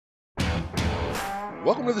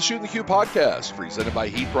Welcome to the Shootin The Que Podcast, presented by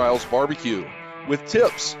Heath Riles BBQ, with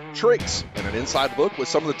tips, tricks, and an inside look with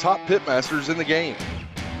some of the top pitmasters in the game.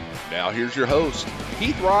 Now here's your host,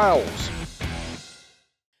 Heath Riles.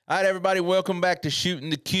 All right, everybody, welcome back to Shootin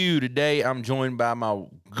The Que. Today, I'm joined by my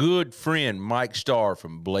good friend, Mike Starr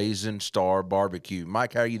from Blazing Star BBQ.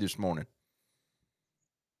 Mike, how are you this morning?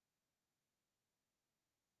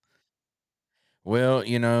 Well, I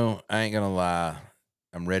ain't going to lie.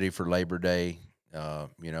 I'm ready for Labor Day.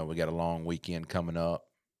 We got a long weekend coming up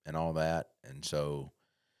and all that. And so,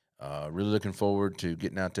 really looking forward to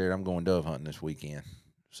getting out there. I'm going dove hunting this weekend.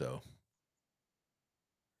 So,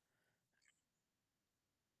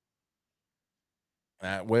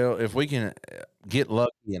 well, if we can get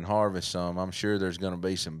lucky and harvest some, I'm sure there's going to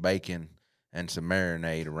be some bacon and some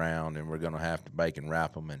marinade around, and we're going to have to bacon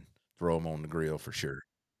wrap them and throw them on the grill for sure.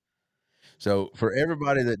 So, for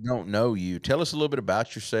everybody that don't know you, tell us a little bit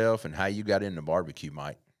about yourself and how you got into barbecue,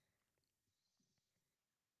 Mike.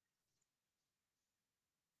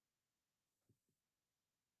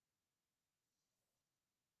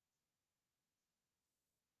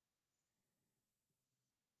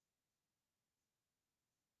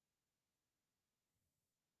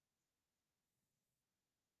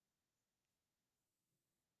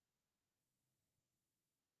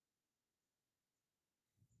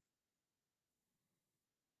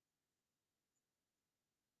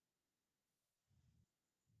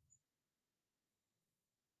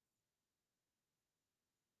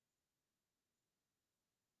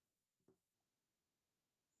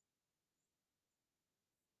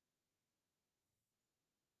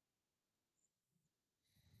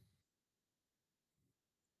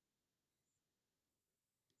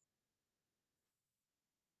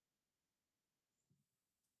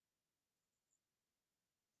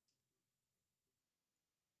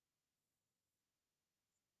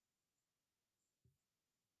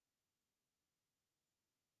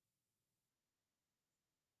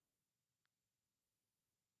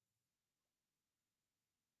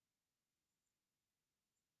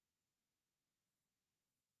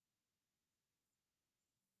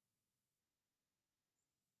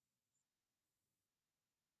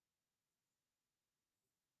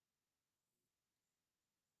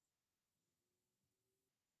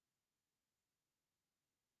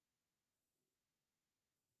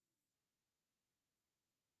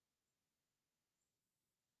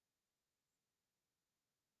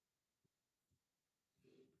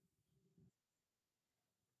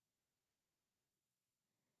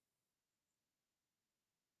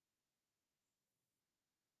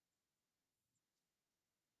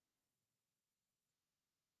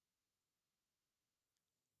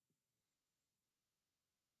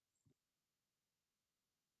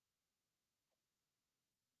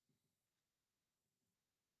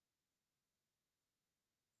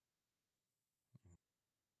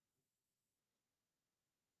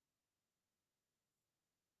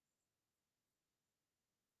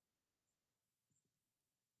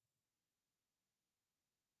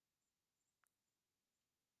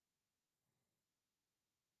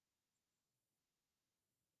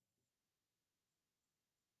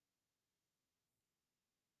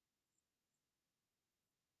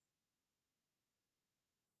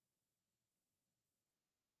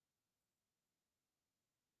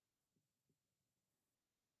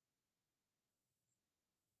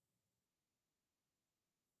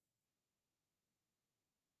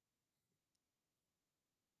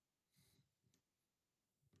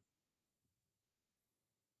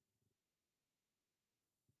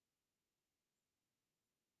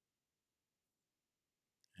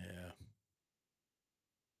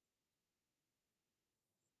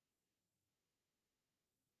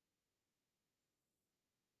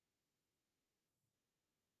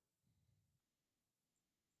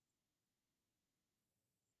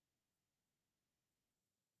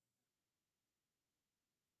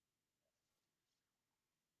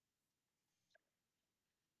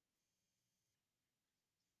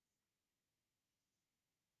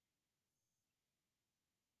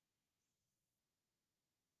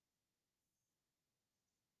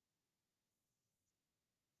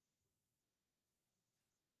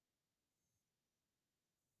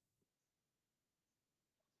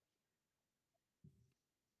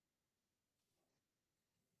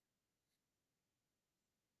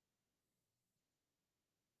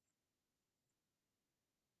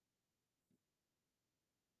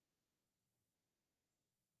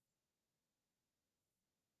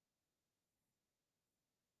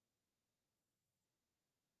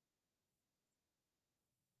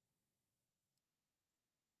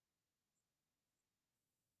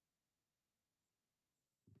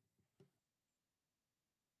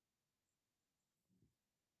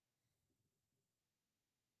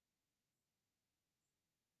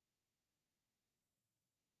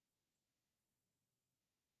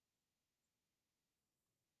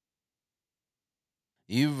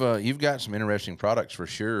 You've got some interesting products for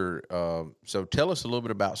sure. So tell us a little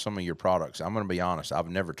bit about some of your products. I'm going to be honest. I've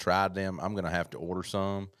never tried them. I'm going to have to order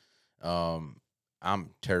some. Um, I'm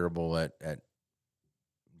terrible at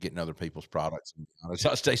getting other people's products. To be honest.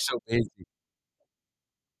 I stay so busy.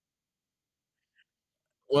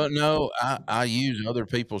 Well, no, I use other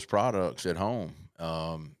people's products at home,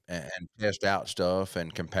 and test out stuff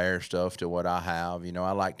and compare stuff to what I have.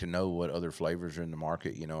 I like to know what other flavors are in the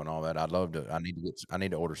market, and all that. I'd love to. I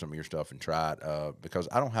need to order some of your stuff and try it, because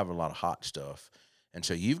I don't have a lot of hot stuff, and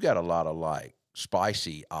so you've got a lot of like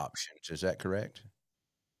spicy options. Is that correct?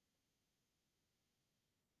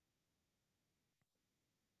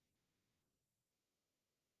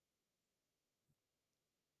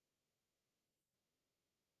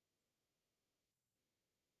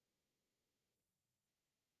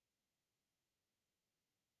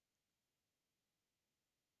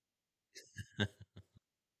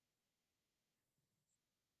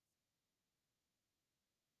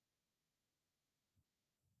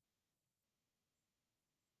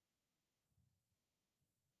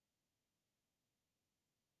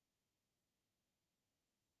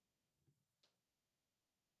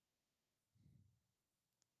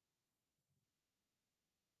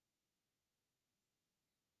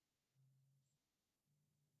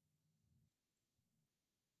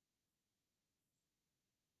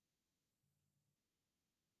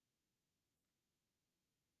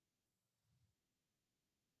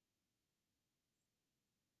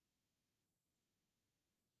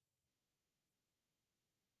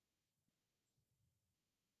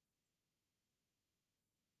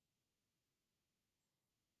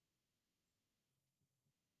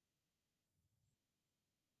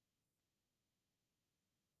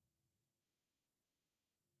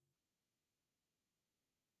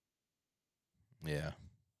 Yeah.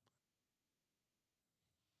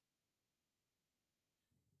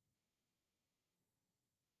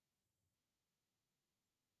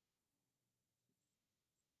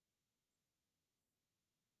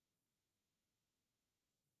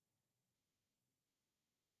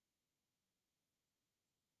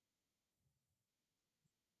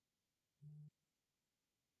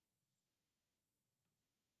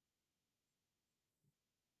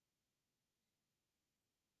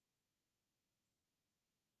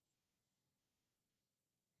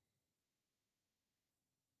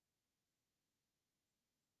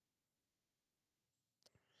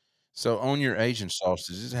 So on your Asian sauce,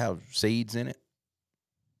 does it have seeds in it?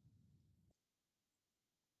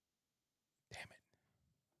 Damn it!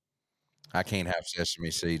 I can't have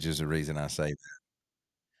sesame seeds. Is the reason I say that.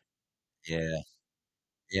 Yeah.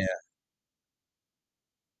 Yeah.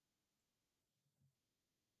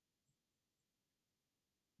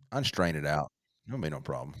 I'd strain it out. It'll be no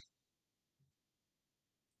problem.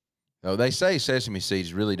 No, they say sesame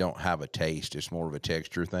seeds really don't have a taste, it's more of a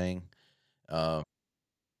texture thing. Uh,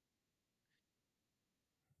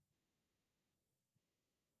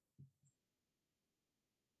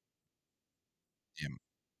 yeah,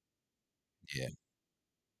 yeah.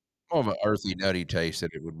 More of an earthy, nutty taste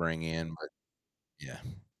that it would bring in, but yeah.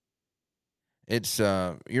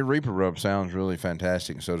 Your Reaper rub sounds really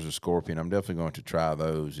fantastic, and so does the Scorpion. I'm definitely going to try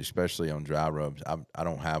those, especially on dry rubs. I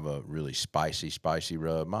don't have a really spicy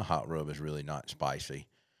rub. My hot rub is really not spicy.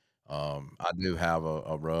 I do have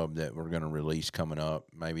a rub that we're gonna release coming up,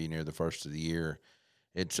 maybe near the first of the year.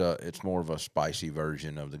 It's more of a spicy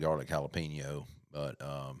version of the garlic jalapeno, but,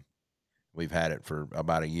 we've had it for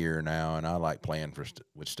about a year now, and I like playing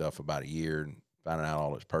with stuff about a year and finding out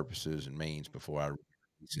all its purposes and means before I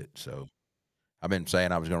release it. So I've been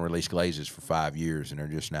saying I was going to release glazes for 5 years, and they're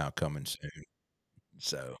just now coming soon.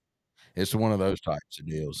 So it's one of those types of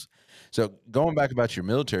deals. So going back about your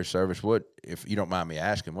military service, what, if you don't mind me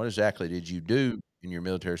asking, what exactly did you do in your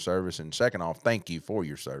military service? And second off, thank you for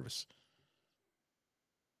your service.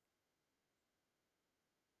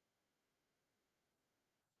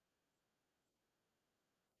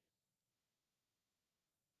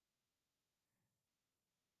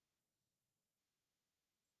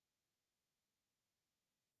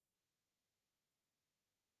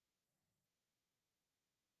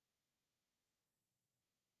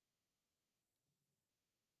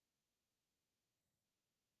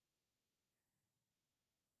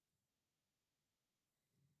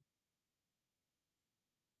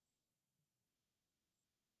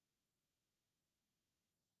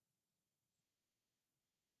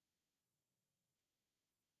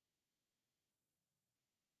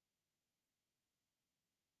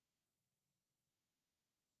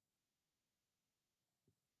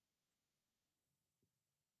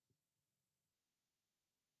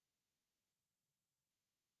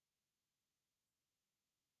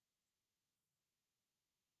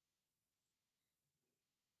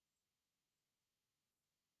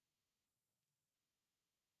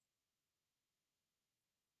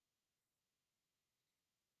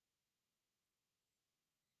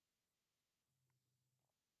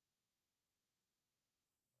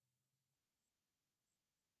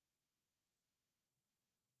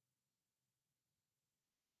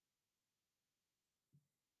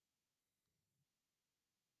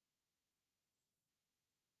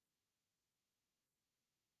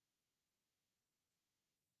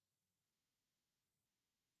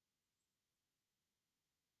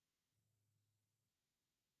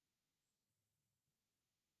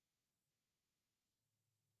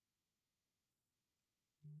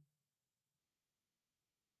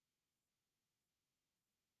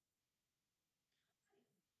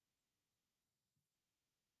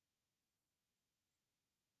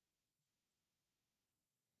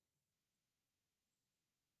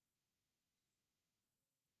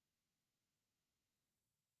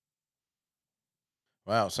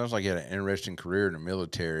 Wow, it sounds like you had an interesting career in the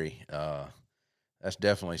military. That's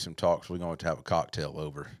definitely some talks we're going to have a cocktail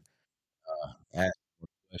over. Ask more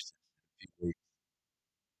questions in a few weeks.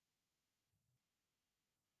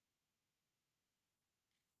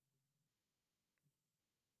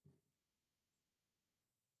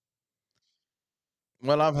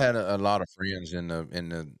 Well, I've had a lot of friends in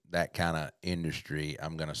the that kinda industry,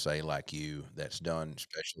 I'm gonna say, like you, that's done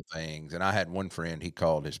special things, and I had one friend, he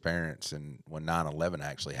called his parents and when 9/11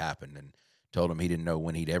 actually happened and told him he didn't know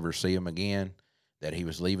when he'd ever see him again, that he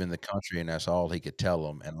was leaving the country, and that's all he could tell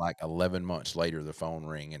them. And, like, 11 months later, the phone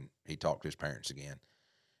rang, and he talked to his parents again,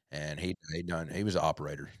 and he was an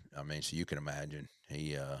operator. I mean, so you can imagine.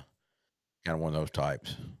 He, kinda one of those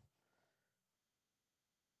types.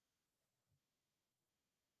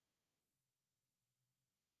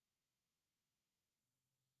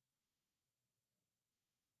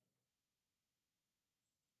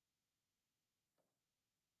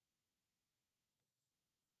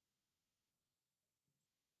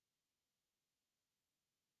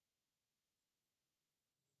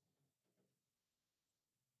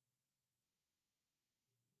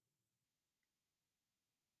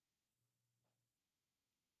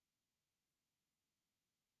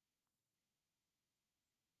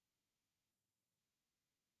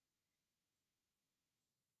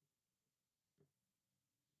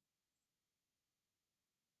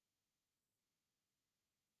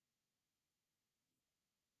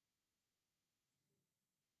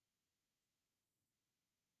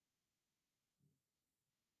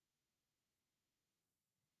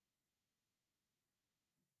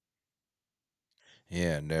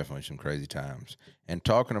 Yeah, definitely some crazy times. And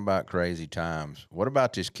talking about crazy times, what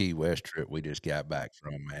about this Key West trip we just got back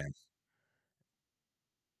from, man?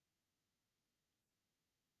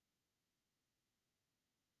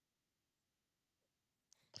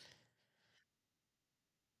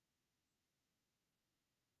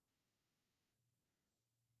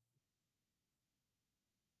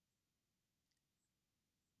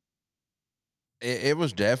 It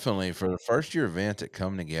was definitely for the first year event that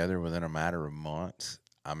come together within a matter of months.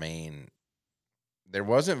 I mean, there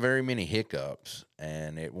wasn't very many hiccups,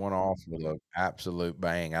 and it went off with an absolute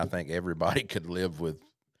bang. I think everybody could live with,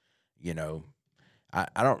 you know, I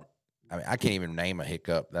don't. I mean, I can't even name a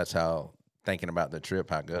hiccup. That's how thinking about the trip,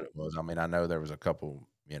 how good it was. I mean, I know there was a couple,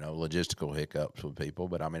 logistical hiccups with people,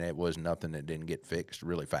 but I mean, it was nothing that didn't get fixed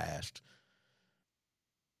really fast.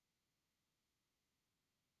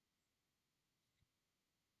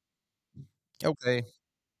 Okay.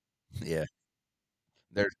 Yeah.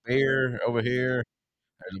 There's beer over here.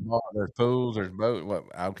 There's a bar. There's pools. There's boat. What?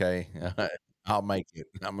 Okay. I'll make it.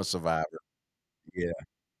 I'm a survivor. Yeah.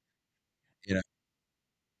 You know.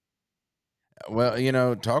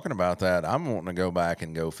 Well, talking about that, I'm wanting to go back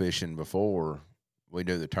and go fishing before we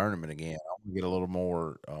do the tournament again. I want to get a little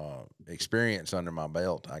more experience under my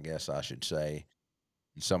belt, I guess I should say,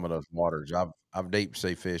 in some of those waters. I've deep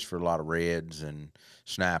sea fished for a lot of reds and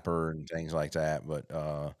snapper and things like that, but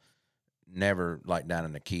never like down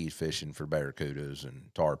in the Keys fishing for barracudas and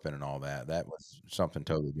tarpon and all that. That was something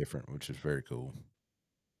totally different, which is very cool.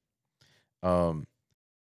 Um,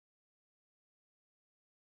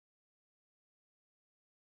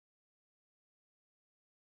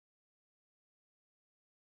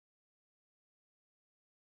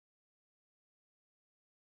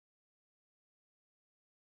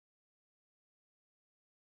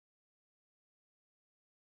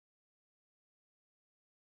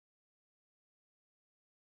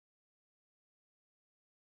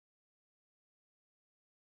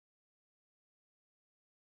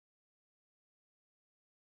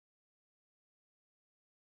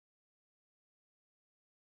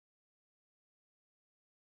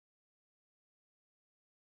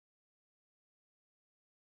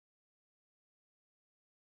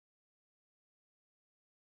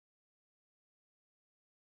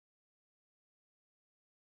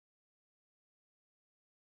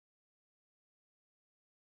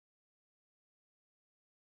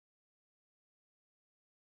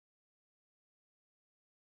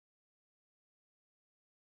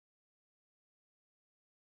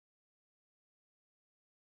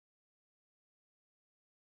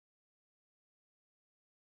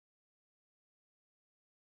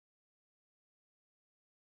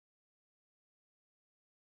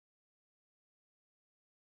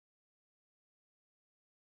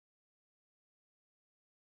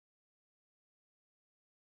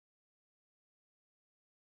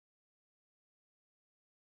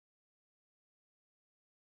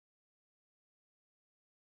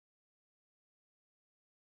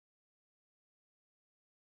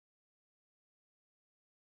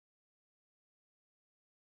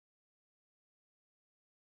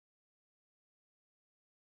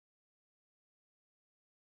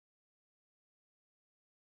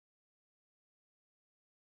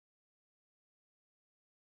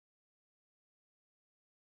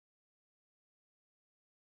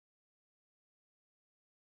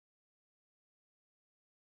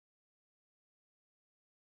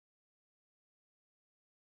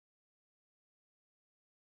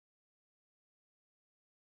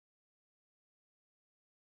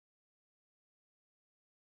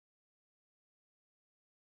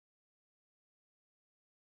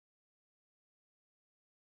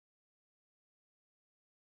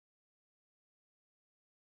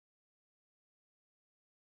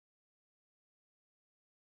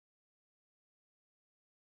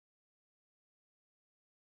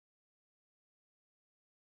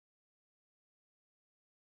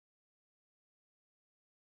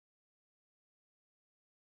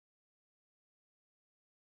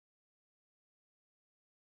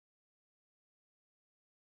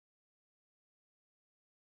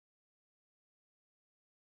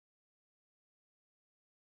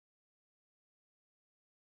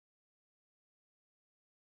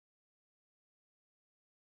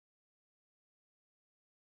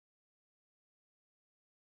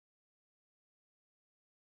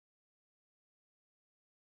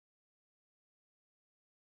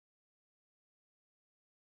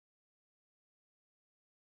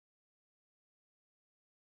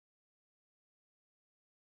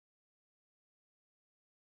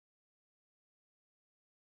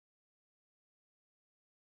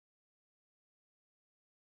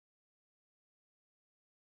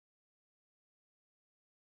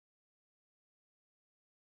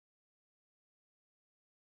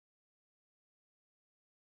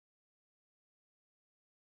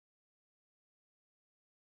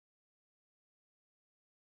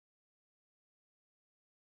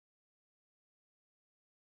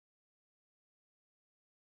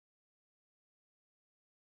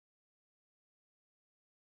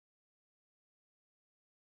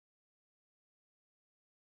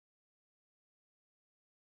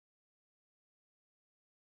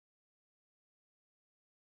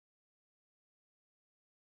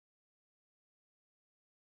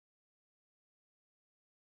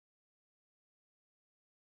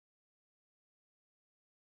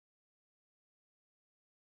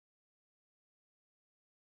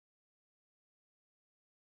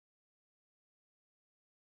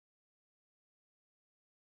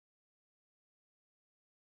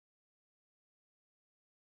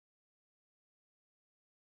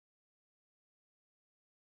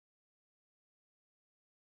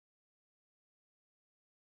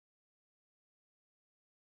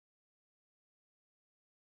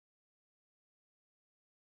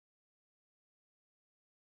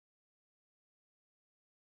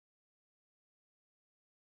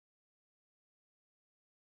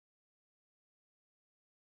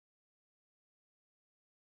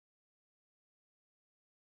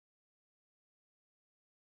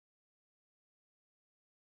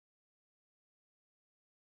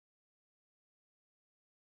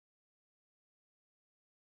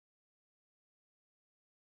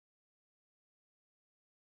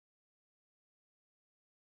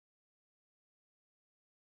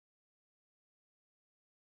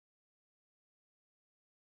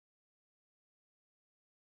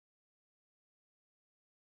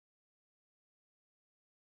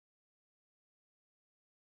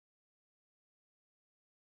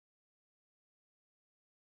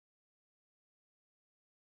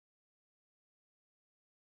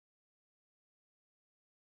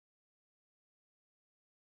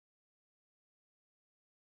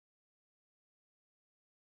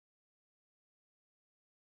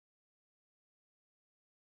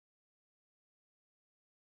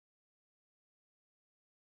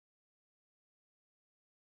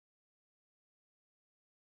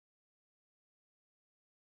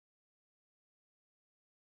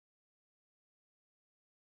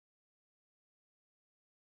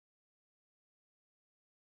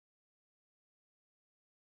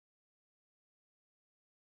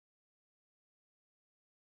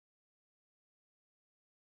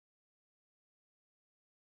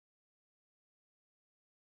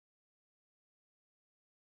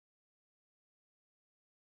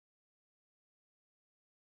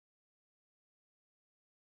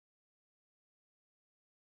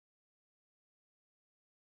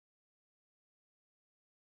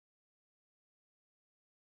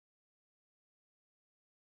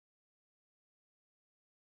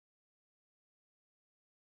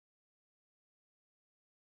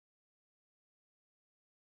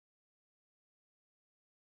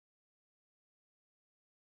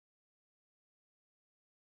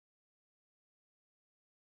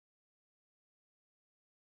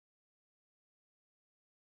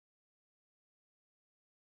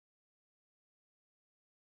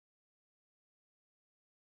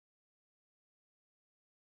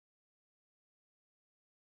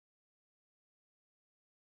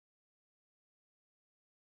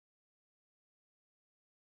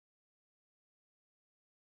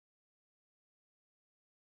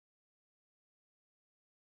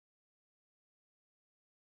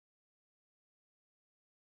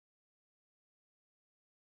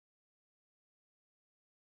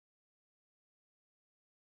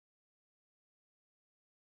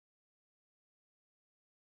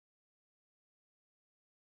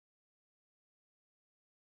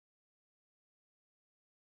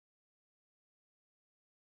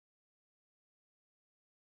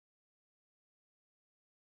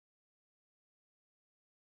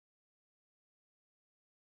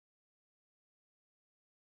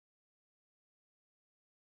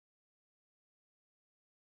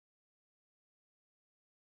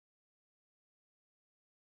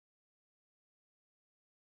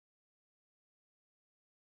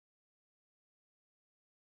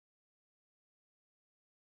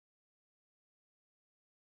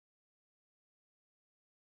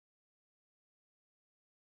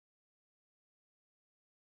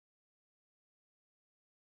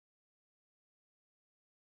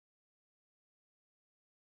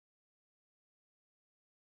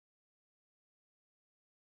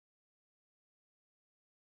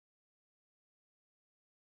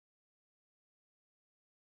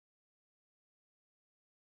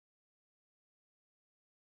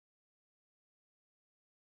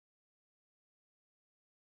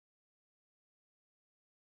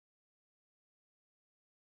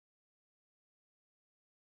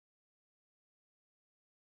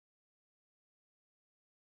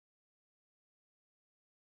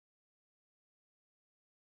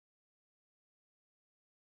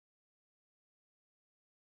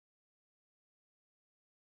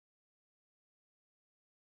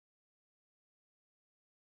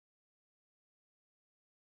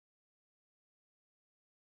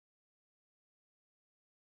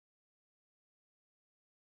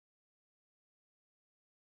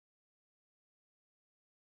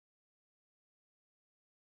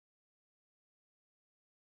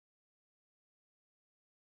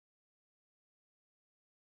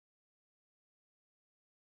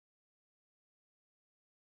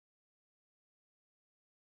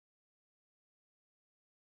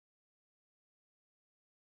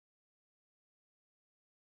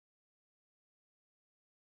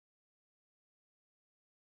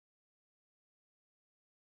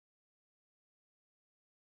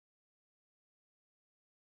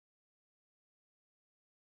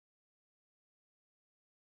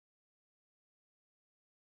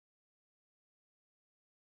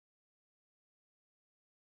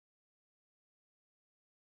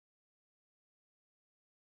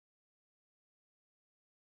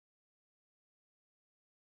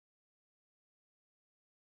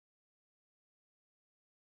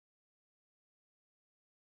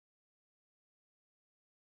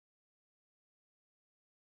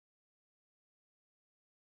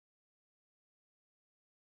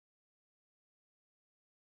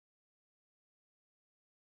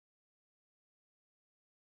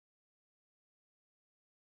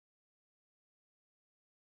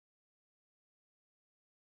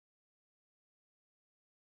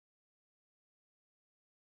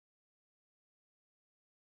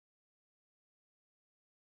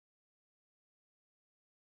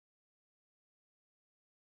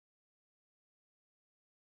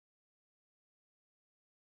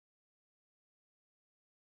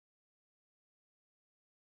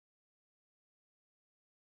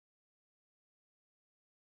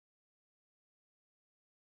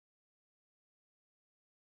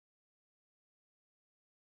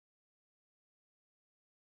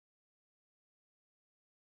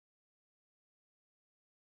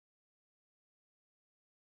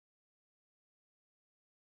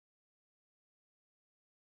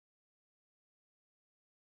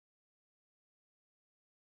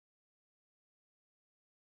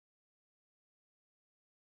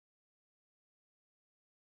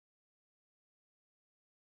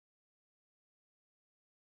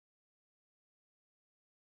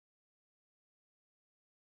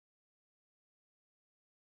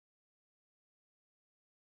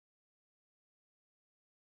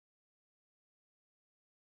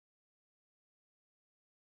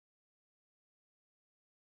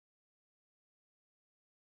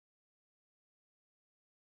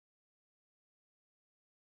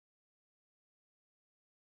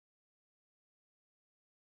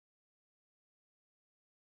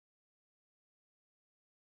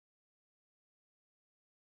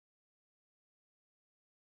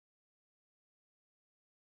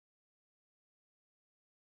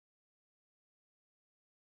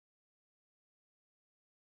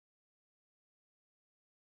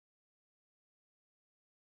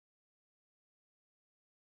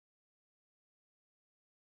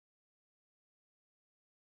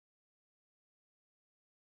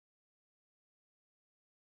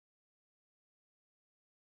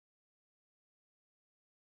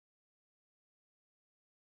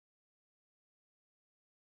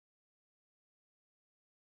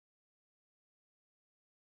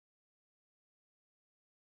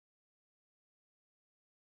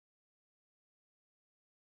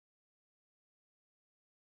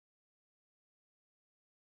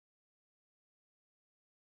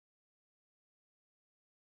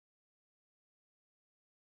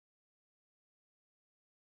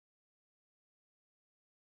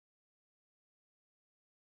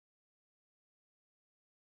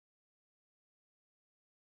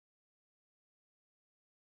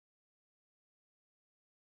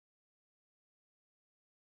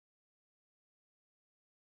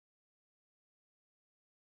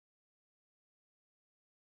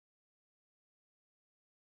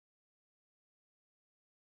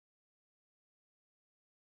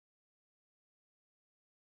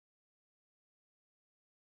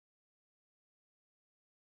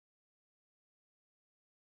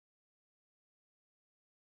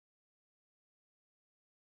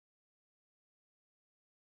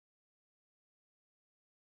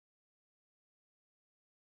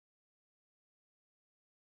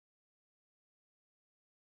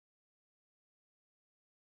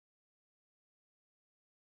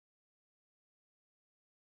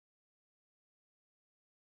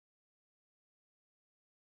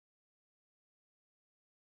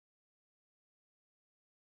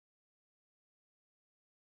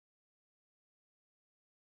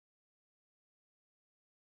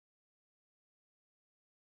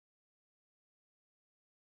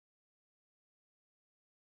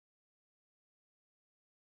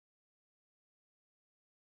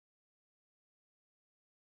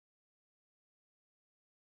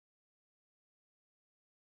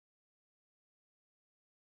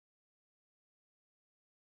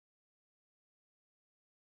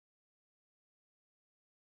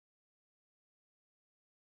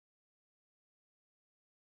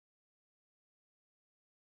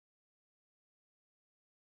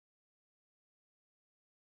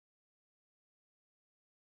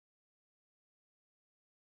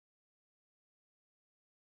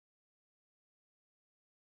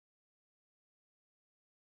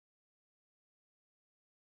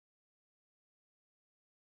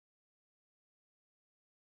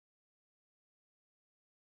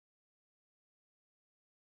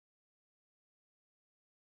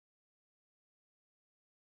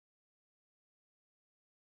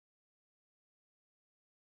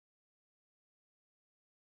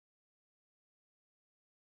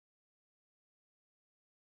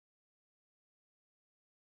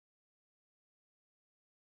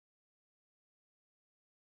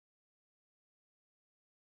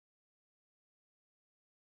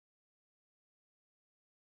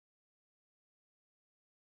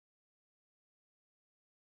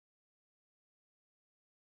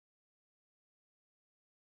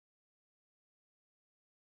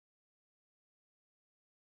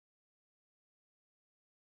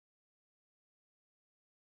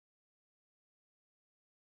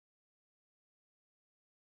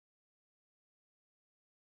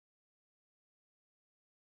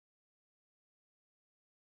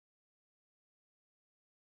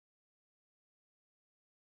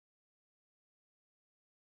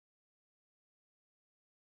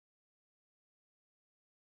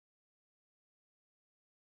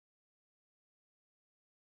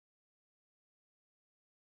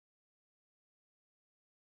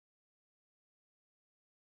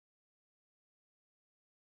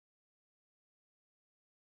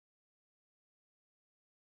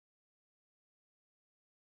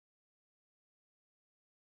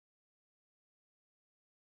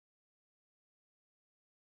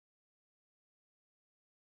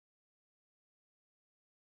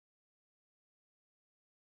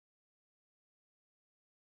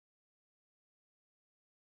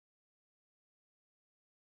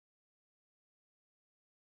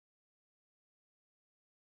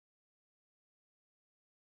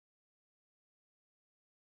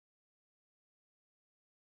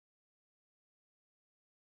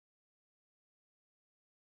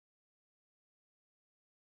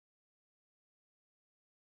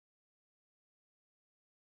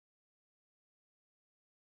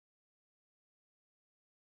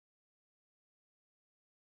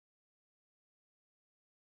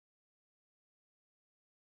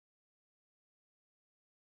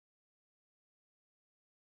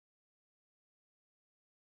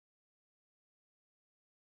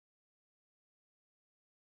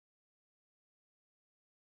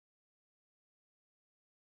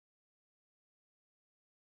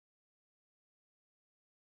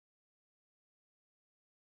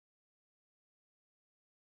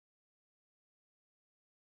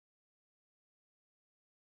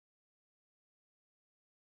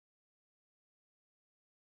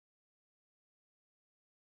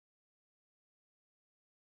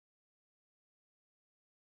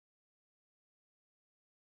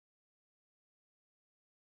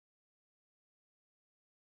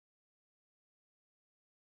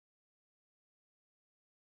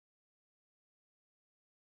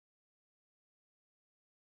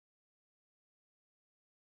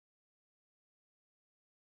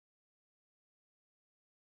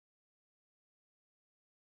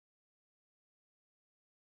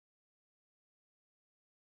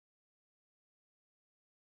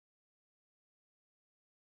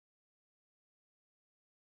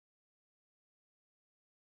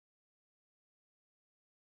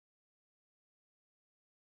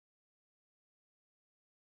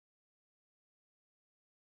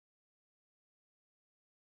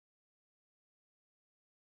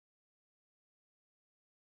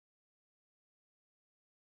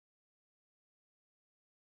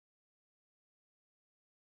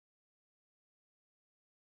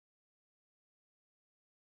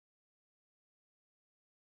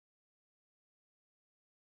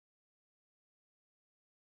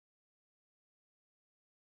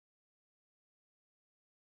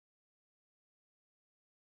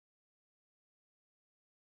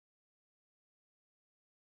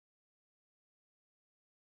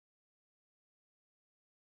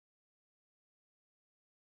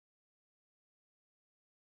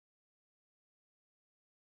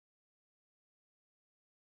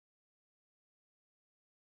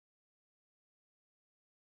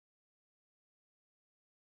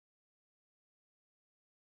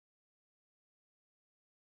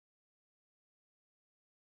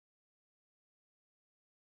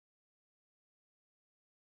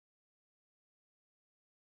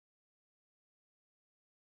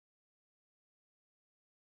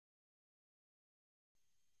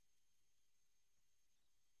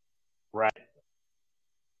 Right.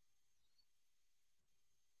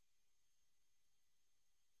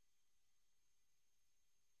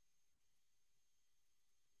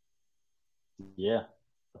 Yeah.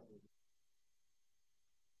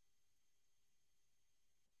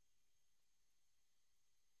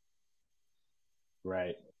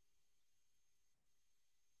 Right.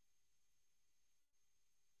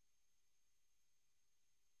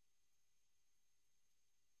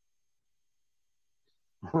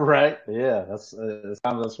 Right. Yeah. That's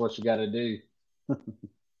what you got to do.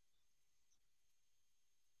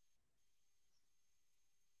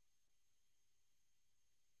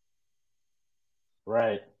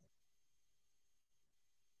 Right.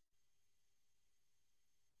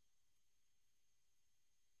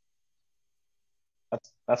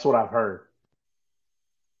 That's what I've heard.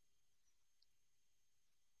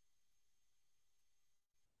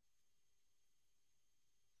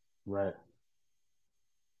 Right.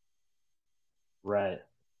 Right.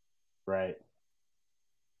 Right.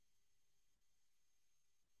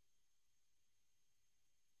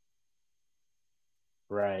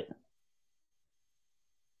 Right.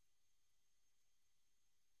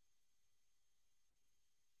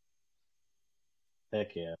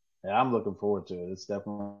 Heck yeah. Yeah, I'm looking forward to it. It's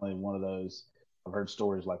definitely one of those. I've heard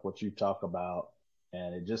stories like what you talk about,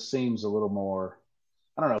 and it just seems a little more,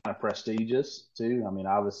 I don't know, kind of prestigious too. I mean,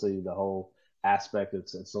 obviously the whole aspect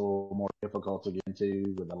it's a little more difficult to get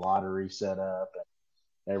into with the lottery setup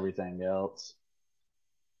and everything else.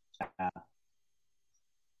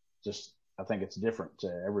 Just I think it's different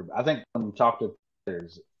to everybody. I think when you talk to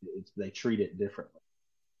players, they treat it differently.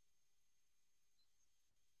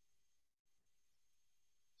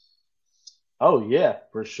 Oh yeah,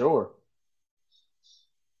 for sure.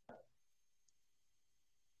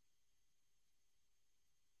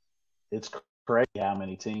 It's crazy how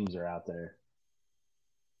many teams are out there.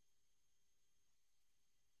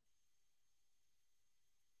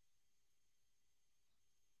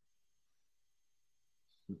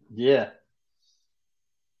 Yeah,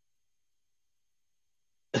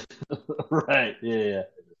 right. Yeah,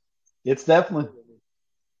 it's definitely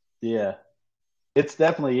yeah, it's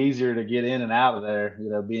definitely easier to get in and out of there.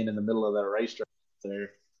 Being in the middle of that racetrack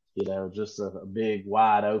there. Just a big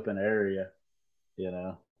wide open area. You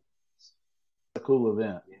know, a cool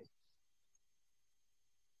event.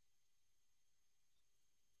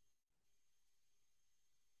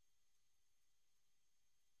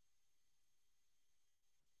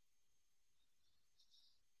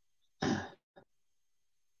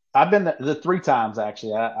 I've been there the three times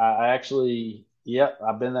actually. I actually, yep,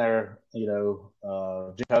 I've been there.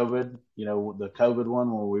 During COVID. The COVID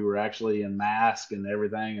one where we were actually in mask and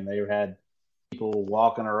everything, and they had people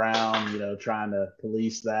walking around, trying to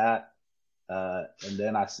police that. And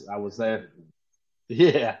then I was there.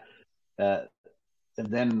 Yeah. Uh, and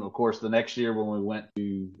then of course the next year when we went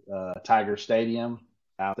to Tiger Stadium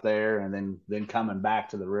out there, and then coming back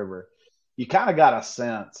to the river, you kind of got a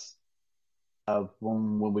sense of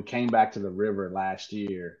when we came back to the river last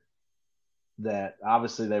year that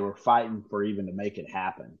obviously they were fighting for even to make it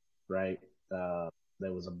happen, right?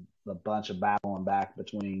 There was a bunch of battling back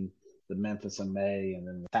between the Memphis and May, and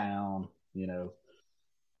then the town,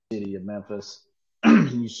 city of Memphis.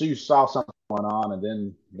 You saw something going on,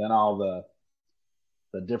 and then all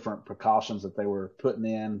the different precautions that they were putting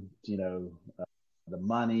in, the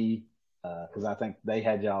money, because I think they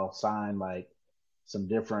had y'all sign like some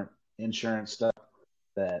different insurance stuff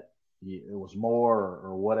that it was more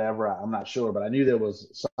or whatever. I'm not sure, but I knew there was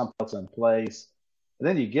something else in place. And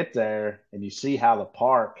then you get there and you see how the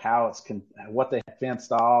park, how what they have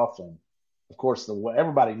fenced off, and of course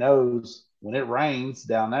everybody knows when it rains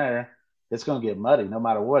down there, it's going to get muddy no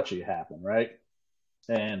matter what you happen, right?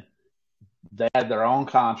 And they had their own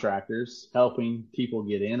contractors helping people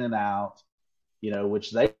get in and out,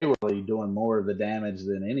 which they were really doing more of the damage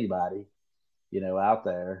than anybody, out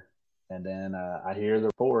there. And then I hear the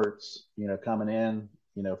reports, coming in,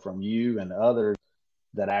 from you and others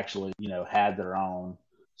that actually, had their own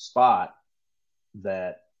spot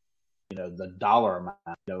that, the dollar amount,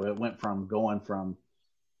 it went from going from,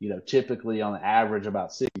 typically on the average about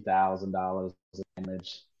 $60,000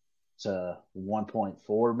 damage to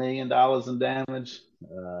 $1.4 million in damage.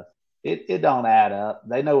 It don't add up.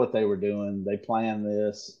 They know what they were doing. They planned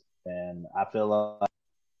this, and I feel like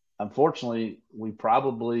unfortunately we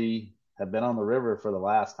probably have been on the river for the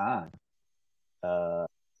last time.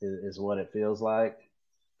 Is what it feels like.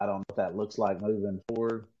 I don't know what that looks like moving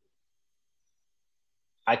forward.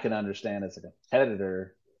 I can understand as a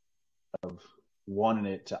competitor of wanting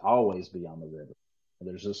it to always be on the river.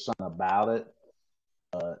 There's just something about it.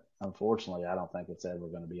 unfortunately, I don't think it's ever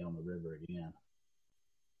going to be on the river again.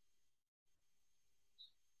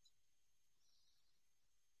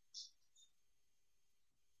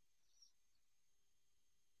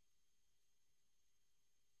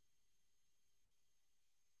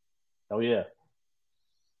 Oh yeah.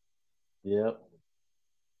 Yep.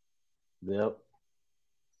 Yep.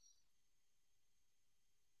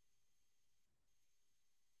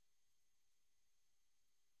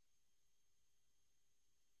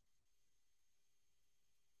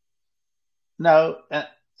 No, and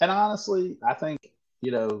honestly, I think,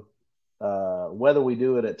 you know, whether we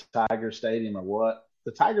do it at Tiger Stadium or what,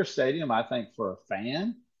 the Tiger Stadium, I think for a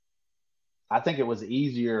fan, I think it was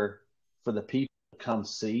easier for the people to come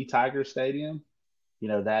see Tiger Stadium,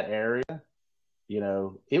 that area.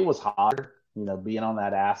 It was hotter, being on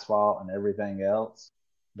that asphalt and everything else.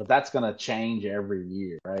 But that's going to change every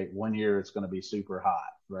year, right? One year it's going to be super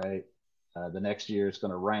hot, right? The next year it's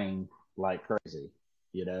going to rain like crazy,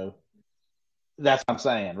 you know? That's what I'm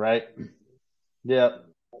saying, right? Yeah,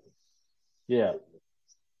 yeah.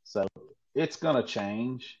 So it's going to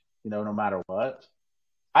change, no matter what.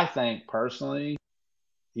 I think personally,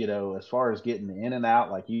 as far as getting in and out,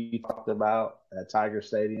 like you talked about at Tiger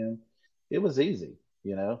Stadium, it was easy,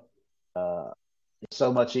 Uh, it's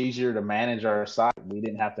so much easier to manage our site. We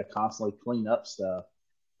didn't have to constantly clean up stuff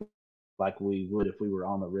like we would if we were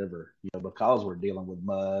on the river, because we're dealing with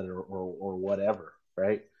mud or whatever,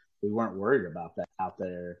 right? We weren't worried about that out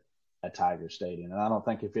there at Tiger Stadium. And I don't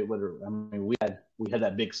think if it would have, I mean, we had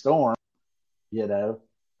that big storm, you know,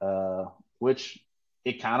 uh, which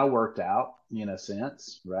it kind of worked out in a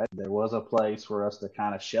sense, right? There was a place for us to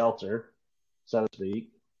kind of shelter, so to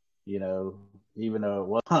speak, even though it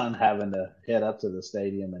was fun having to head up to the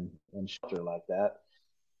stadium and shelter like that.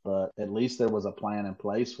 But at least there was a plan in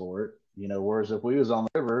place for it, whereas if we was on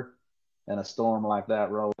the river and a storm like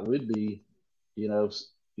that rolled, we'd be, you know,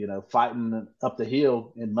 fighting up the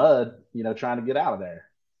hill in mud, trying to get out of there.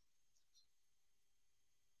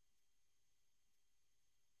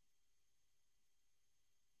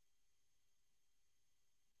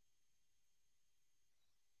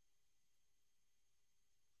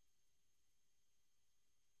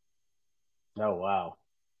 Oh, wow.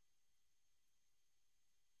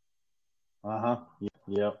 Uh-huh.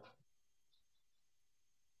 Yep.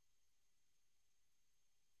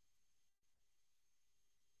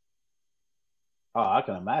 Oh, I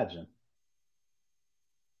can imagine.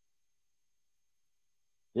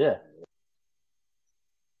 Yeah.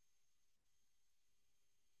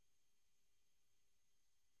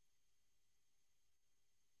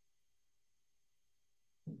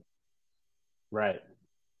 Right.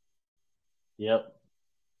 Yep.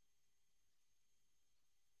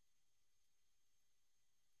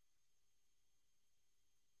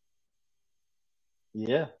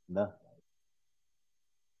 Yeah. No.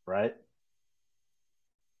 Right.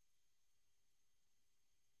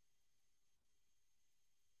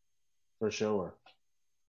 For sure.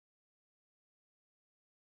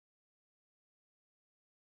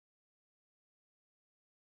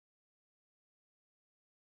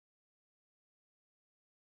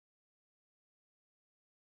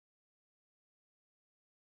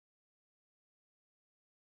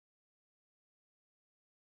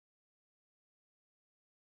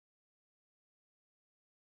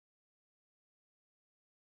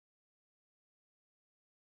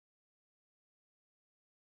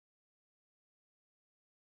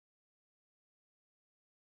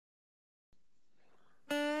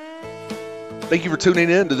 Thank you for tuning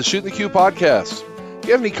in to the Shootin The Que Podcast. If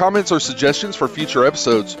you have any comments or suggestions for future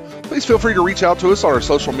episodes, please feel free to reach out to us on our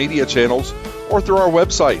social media channels or through our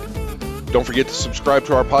website. Don't forget to subscribe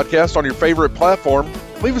to our podcast on your favorite platform.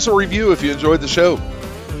 Leave us a review if you enjoyed the show.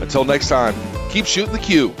 Until next time, keep shooting the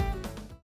Que.